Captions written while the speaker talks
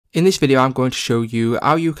In this video, I'm going to show you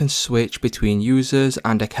how you can switch between users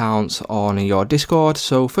and accounts on your Discord.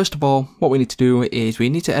 So first of all, what we need to do is we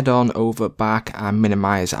need to head on over back and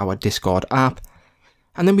minimize our Discord app.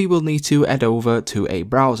 And then we will need to head over to a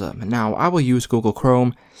browser. Now I will use Google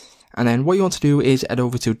Chrome. And then what you want to do is head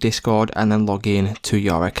over to Discord and then log in to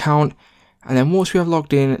your account. And then once we have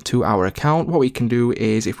logged in to our account, what we can do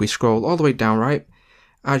is if we scroll all the way down, right,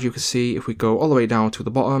 as you can see, if we go all the way down to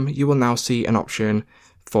the bottom, you will now see an option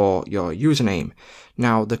for your username.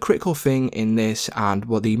 Now the critical thing in this, and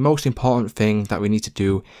what the most important thing that we need to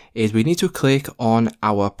do, is we need to click on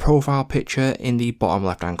our profile picture in the bottom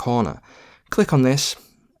left hand corner. Click on this,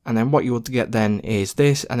 and then what you will get then is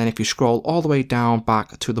this, and then if you scroll all the way down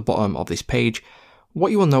back to the bottom of this page,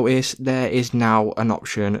 what you will notice there is now an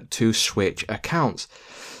option to switch accounts.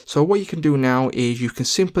 So what you can do now is you can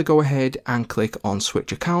simply go ahead and click on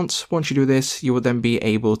switch accounts. Once you do this, you will then be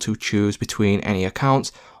able to choose between any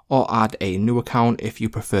accounts or add a new account if you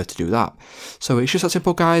prefer to do that. So it's just that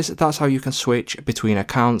simple, guys. That's how you can switch between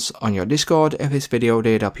accounts on your Discord. If this video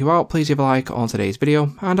did help you out, please leave a like on today's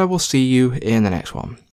video and I will see you in the next one.